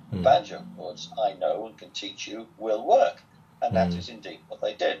banjos, the banjo chords I know and can teach you will work. And that is indeed what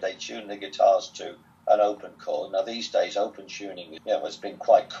they did. They tuned the guitars to an open chord. Now, these days, open tuning has been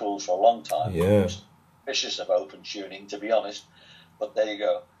quite cool for a long time. Yeah. Vicious of open tuning, to be honest. But there you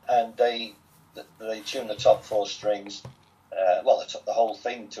go. And they tuned the top 4 strings, the whole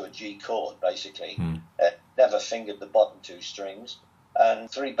thing to a G chord, basically. Never fingered the bottom 2 strings, and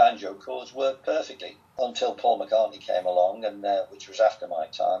 3 banjo chords worked perfectly until Paul McCartney came along, and which was after my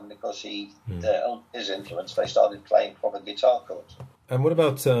time, because his influence, they started playing proper guitar chords. And what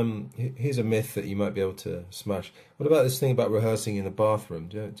about, here's a myth that you might be able to smash. What about this thing about rehearsing in the bathroom?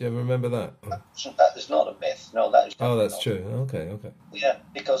 Do you ever remember that? That is not a myth. No, that is Oh, that's true. Okay. Yeah,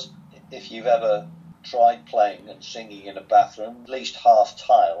 because if you've ever tried playing and singing in a bathroom, at least half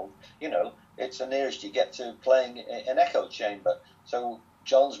tiled, you know, it's the nearest you get to playing an echo chamber. So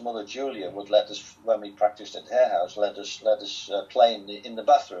John's mother Julia would let us, when we practiced at her house, let us play in the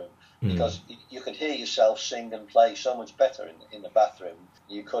bathroom, because you could hear yourself sing and play so much better in the bathroom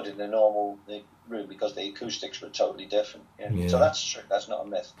than you could in the normal room, because the acoustics were totally different. Yeah? So that's true. That's not a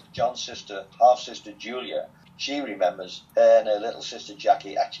myth. John's half sister Julia, she remembers her and her little sister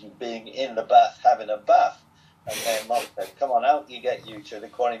Jackie actually being in the bath, having a bath. And their mum said, come on out, you two. The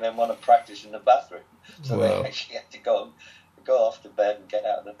Quarrymen want to practice in the bathroom. So they actually had to go off to bed and get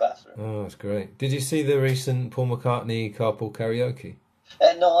out of the bathroom. Oh, that's great. Did you see the recent Paul McCartney carpool karaoke?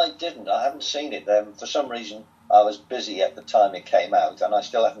 No, I didn't. I haven't seen it. For some reason, I was busy at the time it came out, and I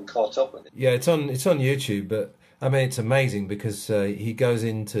still haven't caught up with it. Yeah, it's on YouTube, but I mean, it's amazing, because he goes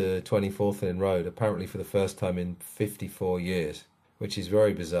into 24th Lane Road, apparently for the first time in 54 years. Which is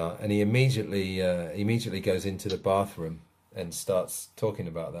very bizarre, and he immediately goes into the bathroom and starts talking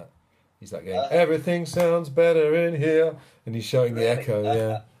about that. He's like going, everything sounds better in here, and he's showing the echo.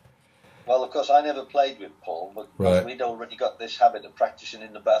 Yeah. Well, of course, I never played with Paul, but we'd already got this habit of practicing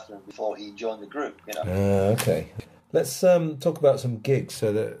in the bathroom before he joined the group. You know. Okay. Let's talk about some gigs.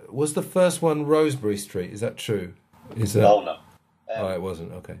 So, was the first one Rosebery Street? Is that true? No. It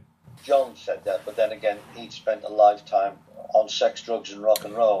wasn't. Okay. John said that, but then again, he'd spent a lifetime on sex, drugs and rock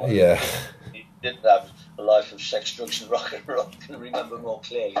and roll. Yeah. He didn't have a life of sex, drugs and rock and roll. I can remember more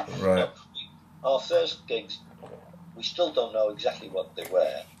clearly. Right. Our first gigs, we still don't know exactly what they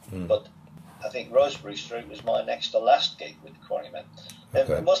were, but I think Rosebery Street was my next to last gig with the Quarrymen.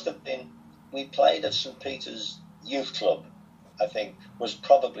 Okay. It must have been, we played at St. Peter's Youth Club, I think, was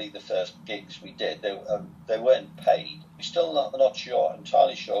probably the first gigs we did. They weren't paid. We're still not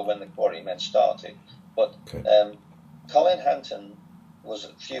entirely sure when the Quarrymen started, but Colin Hanton was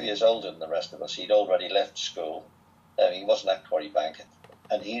a few years older than the rest of us. He'd already left school. He wasn't at Quarrybank,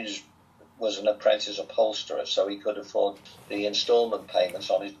 and he was an apprentice upholsterer, so he could afford the instalment payments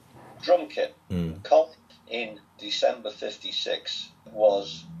on his drum kit. Colin, in December 56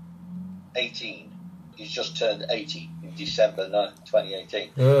 was 18. He's just turned 80 in December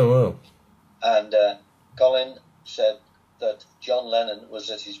 2018. Oh, wow. And Colin said that John Lennon was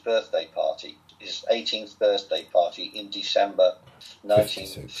at his birthday party, his 18th birthday party in December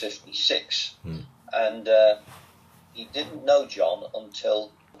 1956. And he didn't know John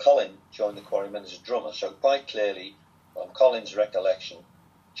until Colin joined the Quarrymen as a drummer. So quite clearly, from Colin's recollection,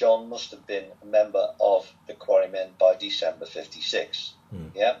 John must have been a member of the Quarrymen by December 56.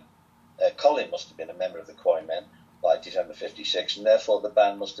 Yeah, Colin must have been a member of the Quarrymen by December 56, and therefore the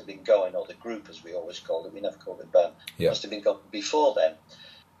band must have been going, or the group as we always called it, we never called it band, must have been going before then.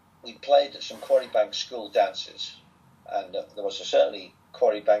 We played at some Quarrybank school dances, and there was certainly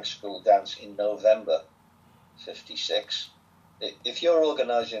Quarrybank school dance in November 56. If you're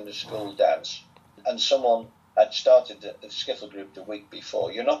organising a school dance and someone had started a skiffle group the week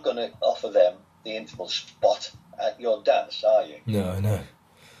before, you're not going to offer them the interval spot at your dance, are you? No.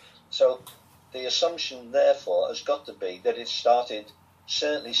 So the assumption, therefore, has got to be that it started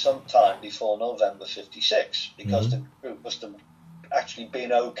certainly sometime before November 56, because the group must have actually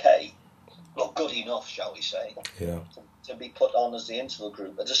been okay, or good enough, shall we say, to be put on as the interval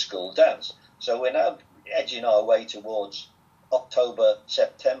group at a school dance. So we're now edging our way towards October,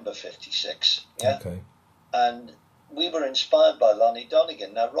 September 56, yeah? Okay. And we were inspired by Lonnie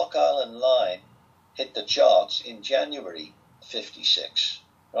Donegan. Now, Rock Island Line hit the charts in January 56,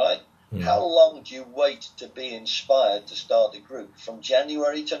 right? How long do you wait to be inspired to start a group? From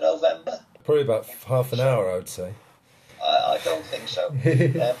January to November? Probably about half an hour, I would say. I don't think so.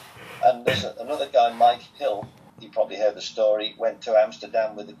 And there's another guy, Mike Hill, you probably heard the story, went to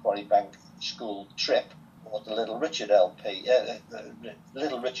Amsterdam with the Quarrybank school trip, or the Little Richard LP,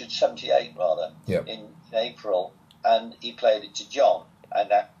 Little Richard 78 rather, in April, and he played it to John, and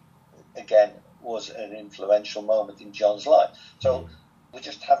that again was an influential moment in John's life. So we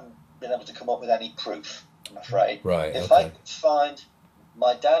just haven't been able to come up with any proof, I'm afraid. Right. If I could find,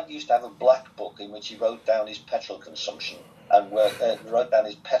 my dad used to have a black book in which he wrote down his petrol consumption and wrote down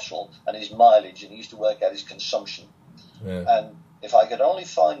his petrol and his mileage, and he used to work out his consumption. And if I could only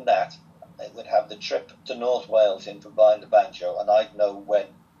find that, it would have the trip to North Wales in for buying the banjo, and I'd know when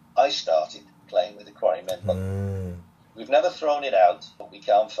I started playing with the Quarrymen. But we've never thrown it out, but we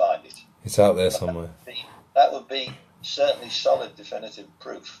can't find it. It's out there somewhere. That would be certainly solid, definitive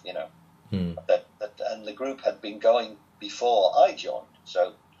proof, you know, that and the group had been going before I joined.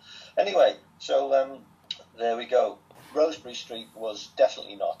 So anyway, there we go. Rosebery Street was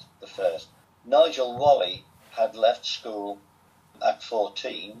definitely not the first. Nigel Wally had left school at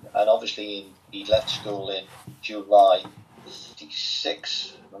 14, and obviously he left school in July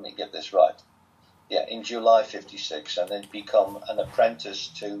 56. Let me get this right. Yeah, in July 56, and then become an apprentice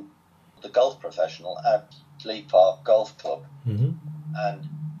to the golf professional at Lee Park Golf Club. And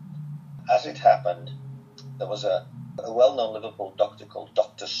as it happened, there was a well-known Liverpool doctor called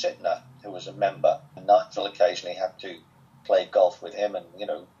Dr. Sittner, who was a member, and Nigel occasionally had to play golf with him and, you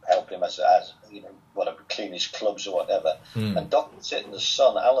know, help him as you know, whatever, clean his clubs or whatever. And Dr. Sittner's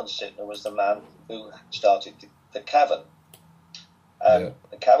son, Alan Sittner, was the man who started the Cavern. The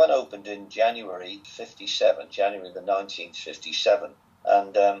Cavern opened in January 57, January the 19th, 57,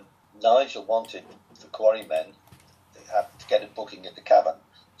 and Nigel wanted the Quarrymen to get a booking at the Cavern.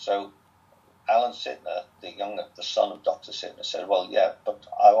 So Alan Sittner, the son of Dr. Sittner, said, well, yeah, but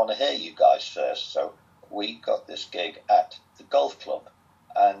I want to hear you guys first. So we got this gig at the golf club.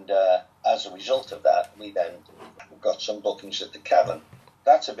 And as a result of that, we then got some bookings at the Cavern.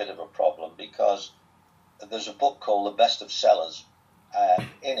 That's a bit of a problem because there's a book called The Best of Sellers. And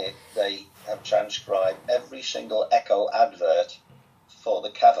in it, they have transcribed every single Echo advert for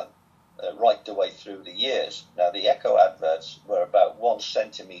the Cavern, right the way through the years. Now, the Echo adverts were about 1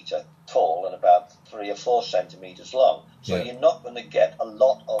 centimetre tall and about 3 or 4 centimetres long. So you're not going to get a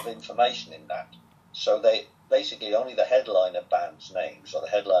lot of information in that. So they basically only the headliner band's names or the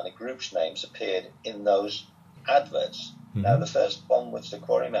headliner group's names appeared in those adverts. Now, the first one which the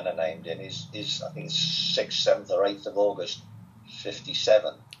Quarrymen are named in is I think it's 6th, 7th or 8th of August,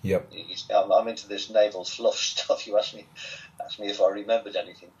 57. I'm into this naval fluff stuff. You asked me if I remembered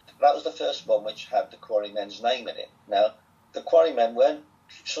anything. That was the first one which had the Quarrymen's name in it. Now, the Quarrymen weren't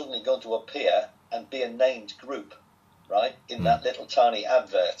suddenly going to appear and be a named group, right, in that little tiny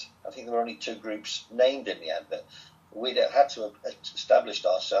advert. I think there were only 2 groups named in the advert. We'd had to have established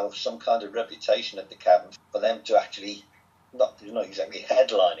ourselves some kind of reputation at the Cavern for them to actually, not exactly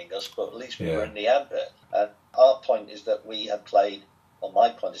headlining us, but at least we were in the advert. And our point is that we had played, or my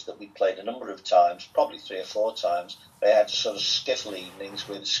point is that we played a number of times, probably 3 or 4 times. They had sort of skiffle evenings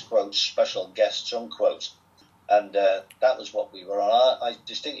with, quotes, special guests, unquotes, And that was what we were on. I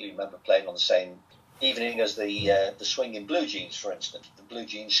distinctly remember playing on the same evening as the Swinging Blue Jeans, for instance, the Blue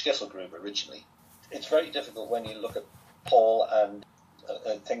Jeans skiffle group originally. It's very difficult when you look at Paul and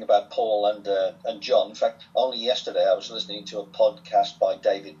think about Paul and John. In fact, only yesterday I was listening to a podcast by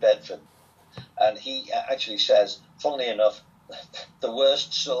David Bedford, and he actually says, funnily enough, the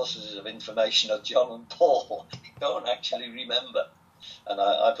worst sources of information are John and Paul. You don't actually remember. And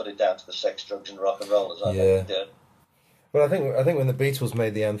I put it down to the sex, drugs and rock and roll, as I think they did. Well, I think when the Beatles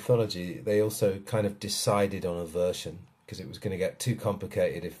made the anthology, they also kind of decided on a version, because it was going to get too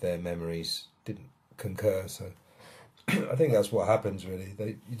complicated if their memories didn't concur. So I think that's what happens, really.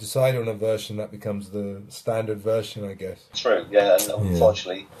 You decide on a version, that becomes the standard version, I guess. True, yeah, and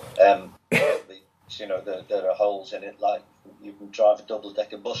unfortunately, there are holes in it, like you can drive a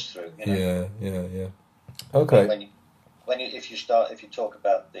double-decker bus through. Yeah. Okay. If you talk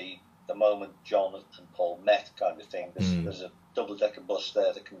about the moment John and Paul met, kind of thing, there's a double-decker bus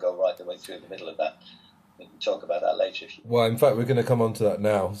there that can go right the way through the middle of that. We can talk about that later. Well, in fact, we're going to come on to that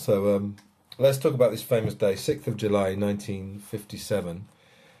now. So let's talk about this famous day, 6th of July, 1957.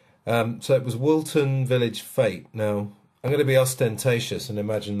 So it was Woolton Village Fete. Now, I'm going to be ostentatious and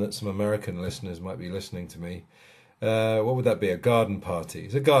imagine that some American listeners might be listening to me. What would that be? A garden party?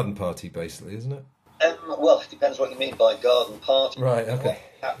 It's a garden party, basically, isn't it? Well, it depends what you mean by garden party. Right, okay.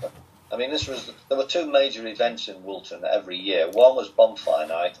 I mean, there were two major events in Woolton every year. One was Bonfire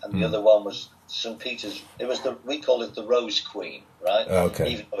Night, and the other one was St. Peter's. We call it the Rose Queen, right?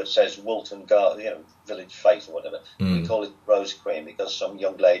 Okay. Even though it says Woolton Village Fete or whatever, we call it Rose Queen because some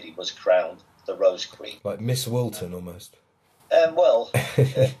young lady was crowned the Rose Queen. Like Miss Woolton, almost. Rose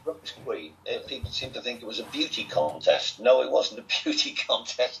Queen. People seem to think it was a beauty contest. No, it wasn't a beauty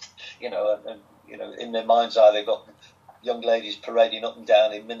contest. In their mind's eye, they got young ladies parading up and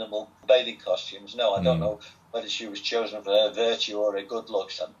down in minimal bathing costumes. No, I don't know whether she was chosen for her virtue or her good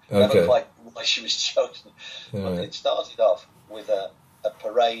looks. I never quite why she was chosen. But it started off with a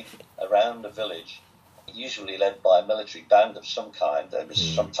parade around the village, usually led by a military band of some kind.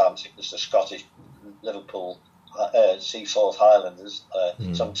 Sometimes it was the Scottish Liverpool Seaforth Highlanders.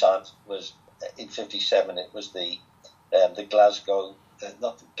 Sometimes it was in '57. It was the Glasgow.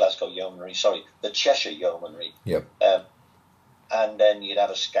 Not the Glasgow Yeomanry, sorry, the Cheshire Yeomanry. Yep. And then you'd have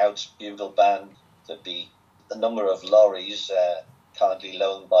a Scouts bugle band. There'd be a number of lorries kindly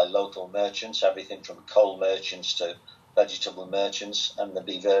loaned by local merchants, everything from coal merchants to vegetable merchants, and there'd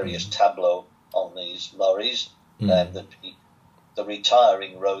be various tableaux on these lorries. There'd be the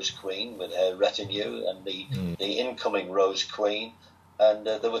retiring Rose Queen with her retinue and the incoming Rose Queen. And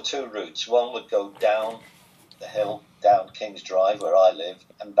there were two routes. One would go down the hill, down King's Drive where I live,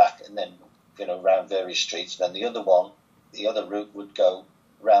 and back, and then round various streets. And then the other route would go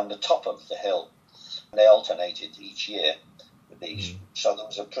round the top of the hill. And they alternated each year with these. So there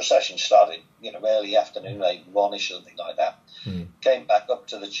was a procession started, early afternoon, like 1ish, something like that. Came back up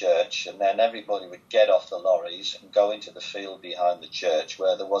to the church, and then everybody would get off the lorries and go into the field behind the church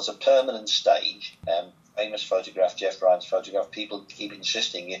where there was a permanent stage. Famous photograph, Jeff Ryan's photograph. People keep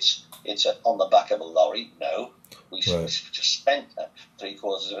insisting it's on the back of a lorry. No, we just spent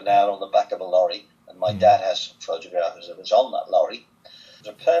 3/4 of an hour on the back of a lorry, and my dad has some photographs of us on that lorry. It was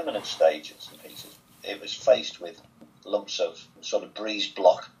a permanent stage at St. Peter's. It was faced with lumps of sort of breeze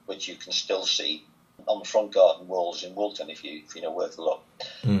block, which you can still see on the front garden walls in Woolton if you know where to look.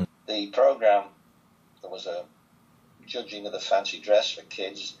 The programme, there was a judging of the fancy dress for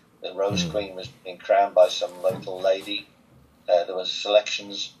kids. The Rose Queen was being crowned by some local lady. There was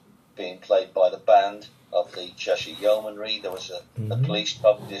selections being played by the band of the Cheshire Yeomanry. There was a police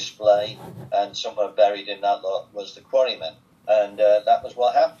pub display, and somewhere buried in that lot was the Quarrymen. And that was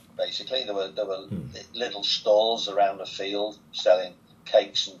what happened, basically. There were little stalls around the field selling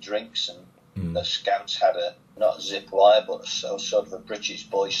cakes and drinks, and the Scouts had not a zip wire, but sort of a British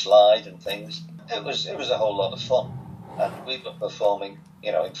boy slide and things. It was a whole lot of fun. And we were performing,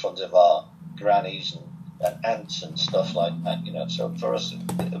 in front of our grannies and aunts and stuff like that, So for us,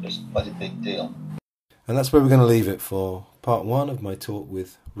 it was quite a big deal. And that's where we're going to leave it for part one of my talk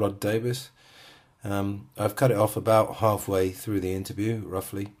with Rod Davis. I've cut it off about halfway through the interview,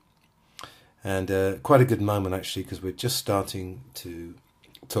 roughly. And quite a good moment, actually, because we're just starting to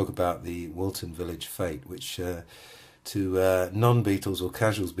talk about the Woolton Village Fete, which to non-Beatles or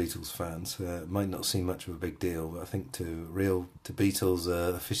casual Beatles fans might not seem much of a big deal, but I think to Beatles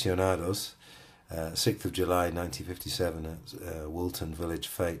aficionados, 6th of July 1957 at Woolton Village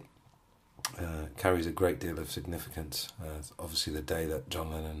Fete carries a great deal of significance. It's obviously the day that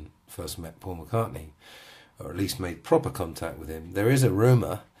John Lennon first met Paul McCartney, or at least made proper contact with him. There is a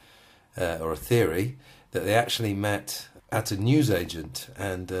rumour or a theory, that they actually met at a newsagent,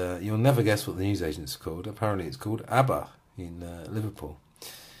 and you'll never guess what the newsagent's called. Apparently it's called ABBA in Liverpool.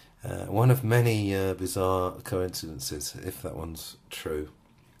 One of many bizarre coincidences, if that one's true.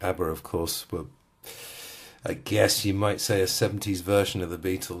 ABBA, of course, were, I guess you might say, a 70s version of the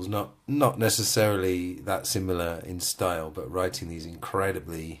Beatles, not necessarily that similar in style, but writing these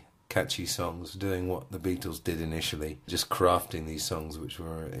incredibly catchy songs, doing what the Beatles did initially, just crafting these songs which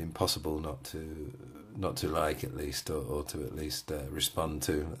were impossible not to like, at least, or to at least respond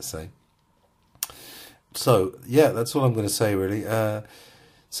to, let's say. So yeah, that's all I'm going to say really.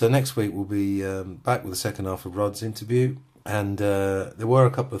 So next week we'll be back with the second half of Rod's interview, and there were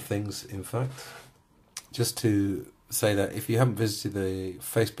a couple of things, in fact, just to say that if you haven't visited the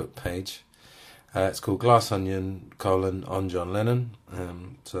Facebook page, it's called Glass Onion, on John Lennon.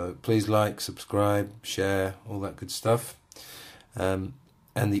 So please like, subscribe, share, all that good stuff. And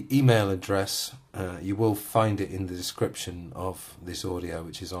the email address, you will find it in the description of this audio,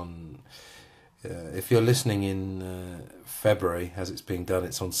 which is on, if you're listening in February, as it's being done,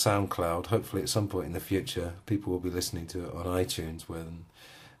 it's on SoundCloud. Hopefully at some point in the future, people will be listening to it on iTunes when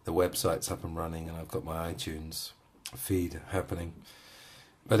the website's up and running and I've got my iTunes feed happening.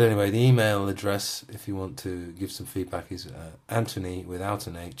 But anyway, the email address, if you want to give some feedback, is Antony, without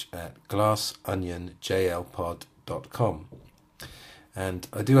an H, at glassonionjlpod.com. And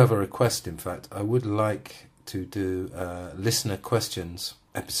I do have a request, in fact. I would like to do a listener questions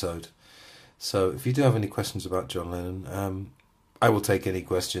episode. So if you do have any questions about John Lennon, I will take any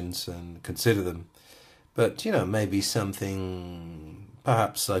questions and consider them. But, maybe something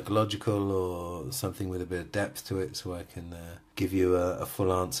perhaps psychological or something with a bit of depth to it, so I can give you a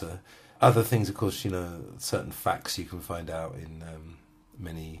full answer. Other things, of course, certain facts you can find out in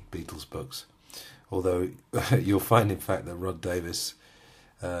many Beatles books. Although you'll find, in fact, that Rod Davis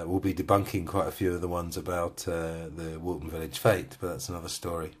will be debunking quite a few of the ones about the Woolton Village Fete, but that's another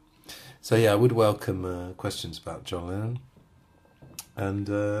story. So yeah, I would welcome questions about John Lennon. And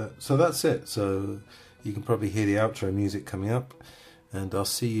so that's it. So you can probably hear the outro music coming up. And I'll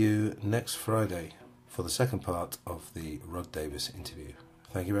see you next Friday for the second part of the Rod Davis interview.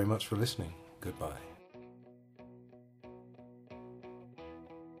 Thank you very much for listening. Goodbye.